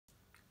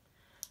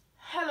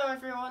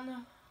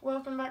everyone,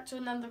 welcome back to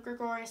another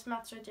Gregorious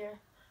Maths video.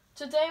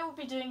 Today we'll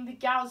be doing the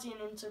Gaussian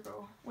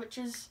integral, which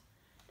is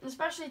an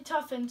especially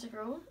tough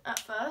integral at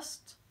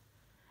first.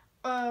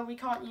 We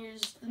can't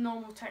use the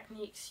normal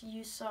techniques,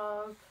 U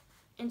sub,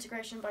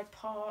 integration by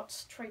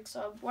parts, trig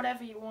sub,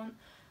 whatever you want.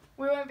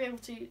 We won't be able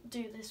to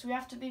do this, we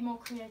have to be more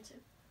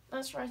creative.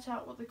 Let's write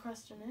out what the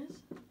question is.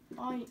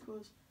 I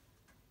equals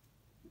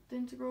the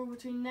integral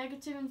between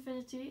negative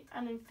infinity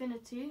and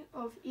infinity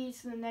of e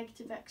to the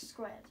negative x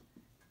squared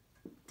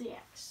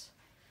dx.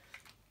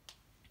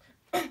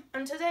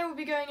 And today we'll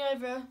be going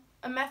over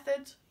a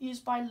method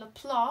used by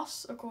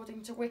Laplace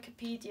according to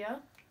Wikipedia.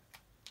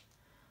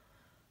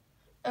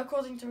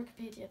 According to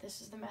Wikipedia,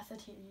 this is the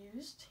method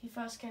he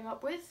first came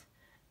up with,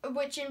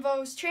 which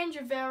involves change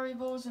of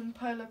variables and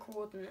polar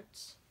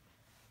coordinates.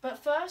 But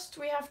first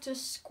we have to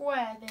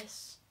square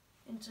this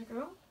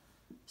integral.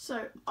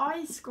 So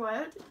I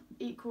squared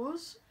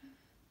equals,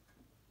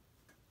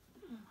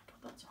 oh my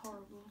god, that's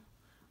horrible.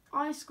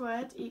 I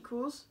squared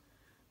equals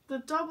the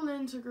double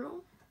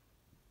integral,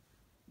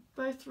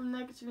 both from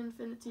negative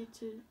infinity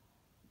to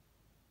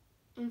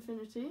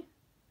infinity,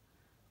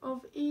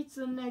 of e to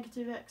the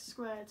negative x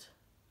squared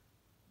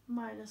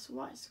minus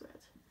y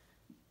squared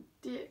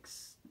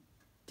dx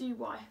dy.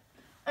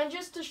 And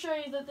just to show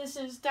you that this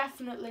is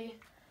definitely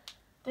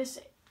this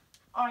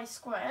I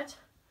squared,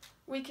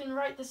 we can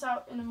write this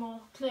out in a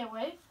more clear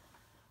way.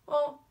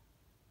 Well,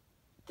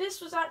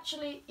 this was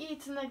actually e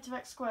to the negative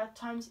x squared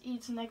times e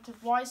to the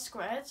negative y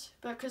squared,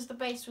 but because the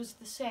base was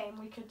the same,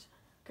 we could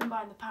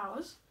combine the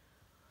powers.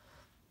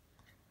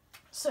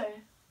 So,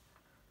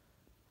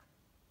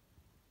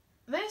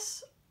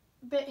 this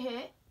bit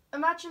here,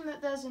 imagine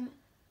that there's an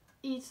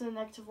e to the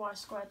negative y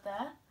squared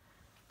there.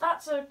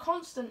 That's a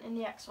constant in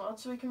the x world,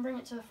 so we can bring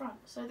it to the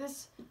front. So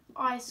this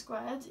I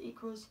squared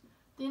equals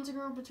the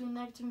integral between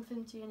negative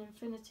infinity and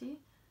infinity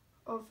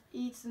of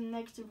e to the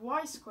negative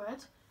y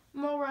squared.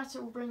 While we're at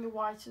it, we'll bring the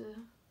y to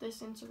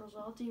this integral as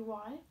well, dy,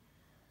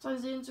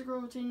 times the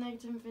integral between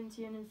negative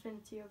infinity and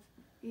infinity of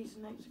e to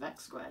the negative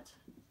x squared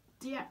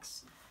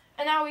dx.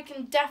 And now we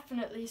can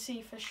definitely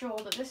see for sure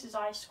that this is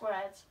I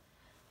squared,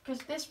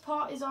 because this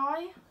part is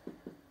I,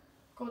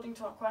 according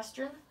to our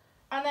question.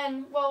 And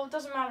then, well, it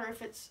doesn't matter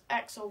if it's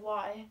x or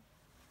y,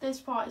 this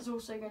part is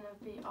also going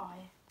to be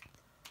I.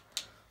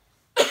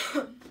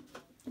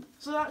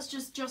 So that's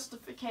just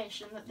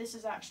justification that this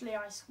is actually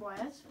I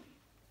squared.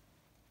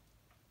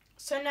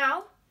 So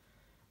now,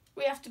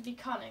 we have to be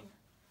cunning.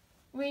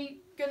 We're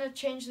going to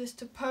change this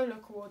to polar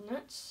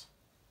coordinates.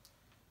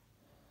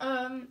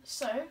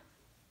 So,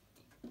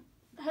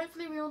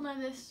 hopefully we all know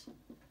this.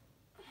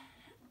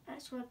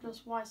 X squared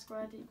plus y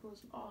squared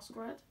equals r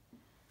squared.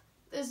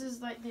 This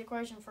is like the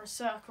equation for a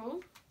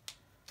circle.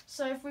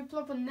 So if we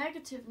plop a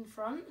negative in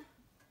front,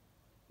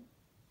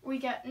 we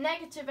get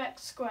negative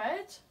x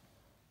squared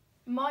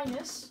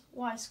minus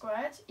y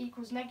squared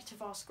equals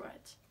negative r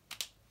squared.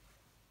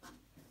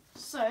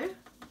 So,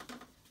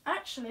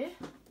 actually,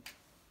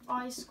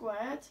 I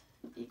squared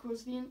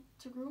equals the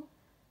integral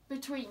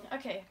between.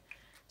 Okay,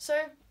 so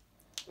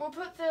we'll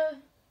put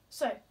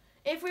so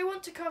if we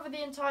want to cover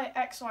the entire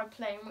xy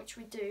plane, which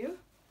we do,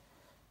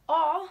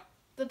 r,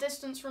 the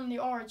distance from the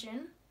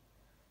origin,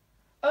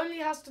 only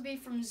has to be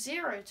from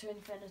 0 to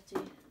infinity,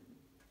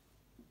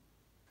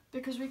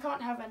 because we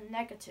can't have a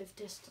negative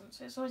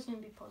distance, it's always going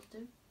to be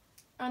positive.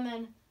 And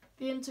then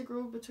the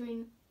integral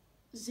between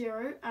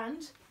 0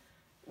 and,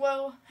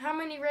 well, how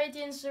many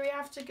radians do we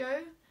have to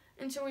go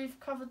until we've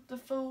covered the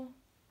full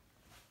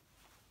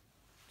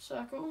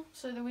circle,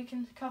 so that we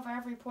can cover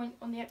every point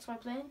on the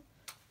xy plane?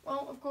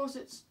 Well, of course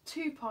it's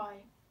 2 pi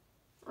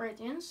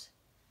radians,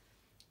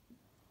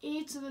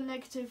 e to the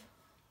negative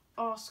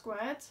r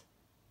squared,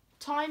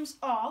 times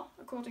r,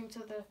 according to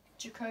the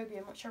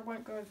Jacobian, which I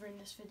won't go over in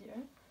this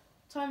video,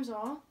 times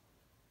r,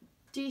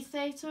 d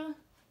theta,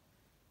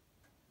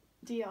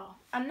 dr.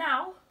 And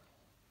now,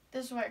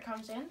 this is where it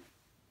comes in.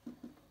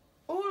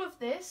 All of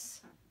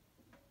this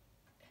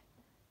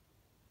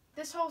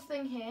whole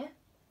thing here,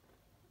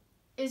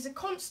 is a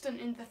constant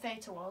in the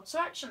theta world. So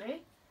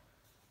actually,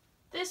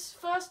 this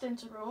first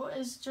integral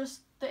is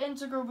just the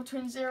integral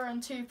between 0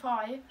 and 2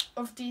 pi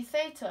of d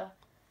theta,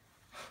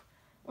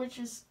 which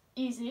is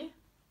easy.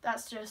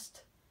 That's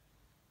just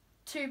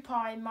 2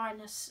 pi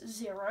minus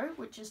 0,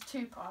 which is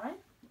 2 pi,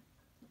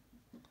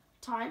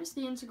 times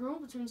the integral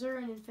between 0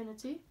 and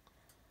infinity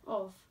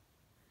of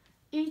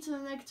e to the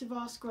negative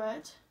r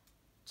squared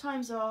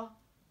times r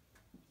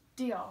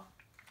dr.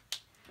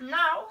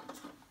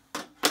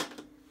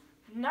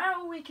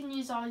 Now we can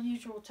use our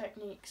usual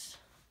techniques,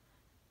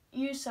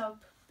 U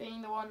sub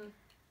being the one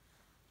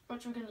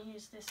which we're going to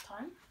use this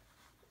time,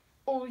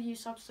 all U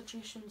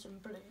substitutions in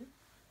blue.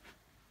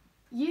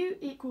 U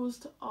equals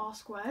to r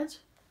squared.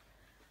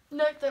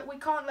 Note that we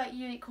can't let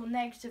U equal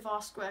negative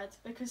r squared,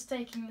 because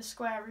taking the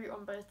square root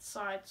on both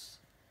sides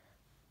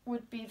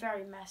would be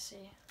very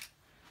messy.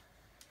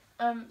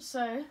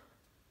 So,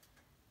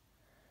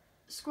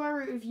 square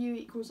root of U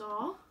equals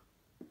r.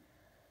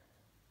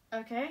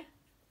 Okay.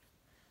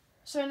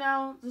 So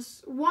now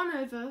this 1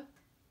 over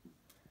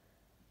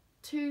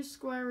 2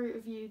 square root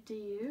of u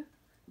du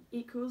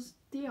equals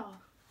dr.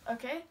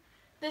 Okay,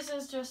 this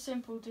is just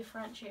simple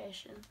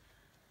differentiation.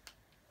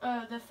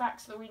 The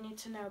facts that we need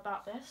to know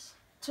about this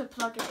to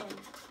plug it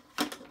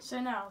in.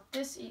 So now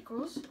this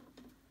equals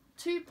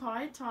 2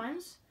 pi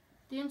times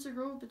the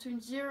integral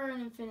between 0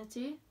 and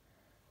infinity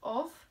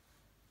of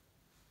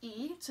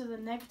e to the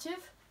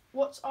negative,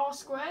 what's r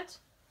squared?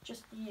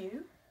 Just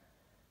u,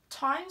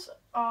 times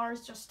r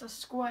is just the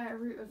square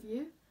root of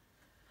u,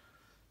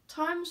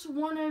 times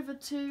 1 over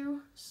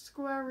 2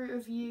 square root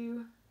of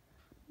u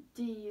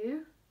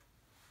du.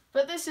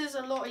 But this is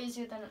a lot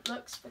easier than it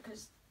looks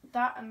because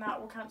that and that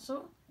will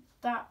cancel,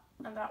 that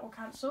and that will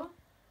cancel.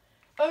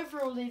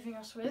 Overall leaving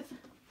us with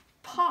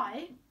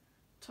pi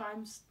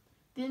times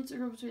the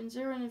integral between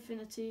 0 and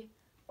infinity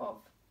of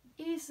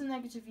e to the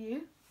negative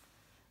u.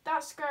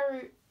 That square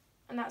root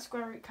and that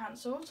square root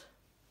cancelled.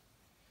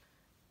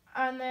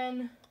 And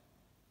then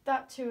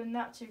that 2 and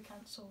that 2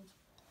 cancelled.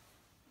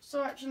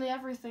 So actually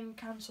everything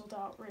cancelled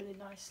out really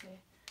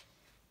nicely.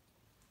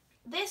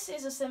 This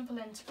is a simple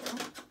integral.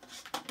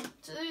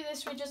 To do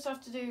this we just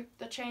have to do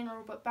the chain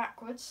rule but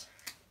backwards.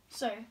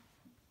 So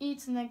e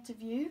to the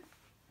negative u.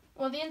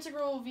 Well, the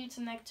integral of e to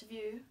the negative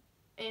u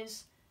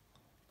is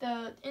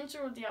the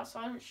integral of the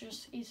outside, which is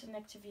just e to the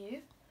negative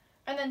u,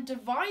 and then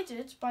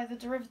divided by the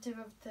derivative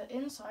of the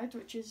inside,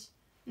 which is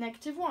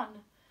negative 1.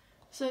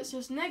 So it's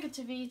just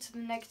negative e to the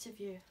negative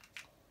u.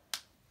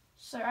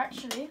 So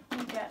actually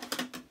we get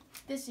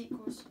this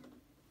equals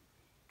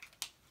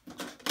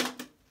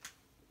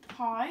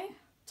pi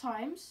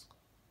times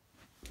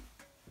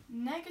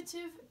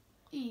negative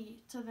e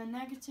to the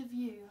negative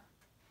u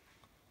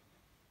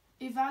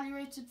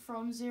evaluated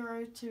from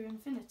 0 to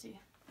infinity,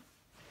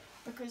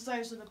 because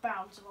those are the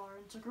bounds of our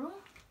integral.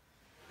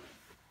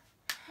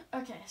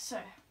 Okay, so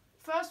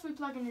first we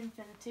plug in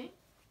infinity.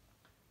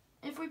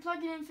 If we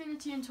plug in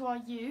infinity into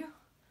our u,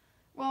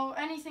 well,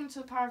 anything to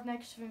the power of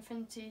negative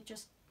infinity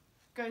just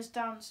goes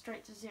down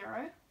straight to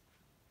 0.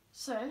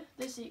 So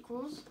this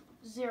equals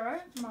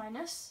 0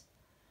 minus,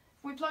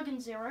 if we plug in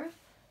 0,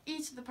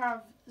 e to the power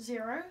of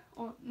 0,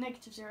 or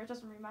negative 0,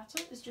 doesn't really matter,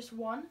 it's just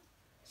 1.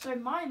 So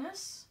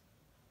minus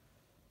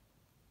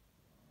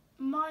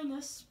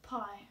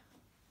pi,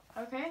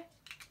 okay?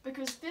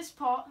 Because this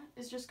part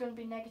is just going to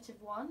be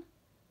negative 1,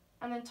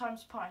 and then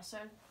times pi, so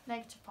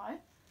negative pi.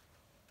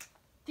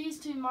 These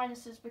two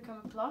minuses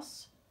become a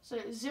plus, so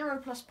 0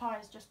 plus pi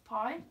is just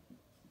pi.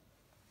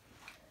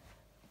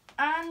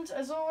 And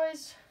as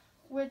always,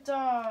 we're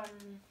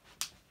done.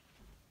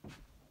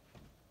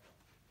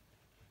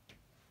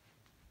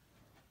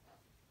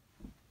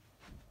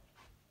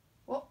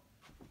 What?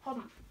 Hold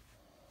on.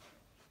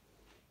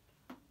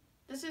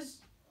 This is...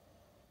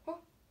 What?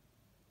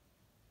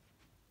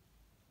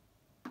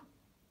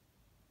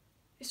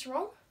 It's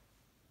wrong?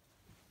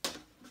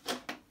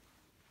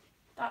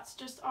 That's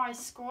just I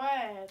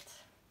squared.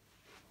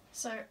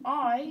 So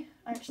I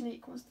actually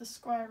equals the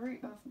square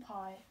root of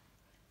pi.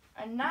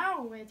 And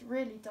now we're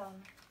really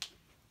done.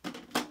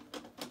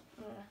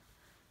 Yeah.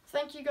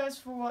 Thank you guys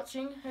for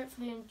watching.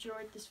 Hopefully you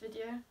enjoyed this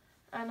video.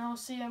 And I'll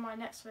see you in my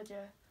next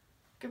video.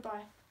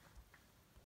 Goodbye.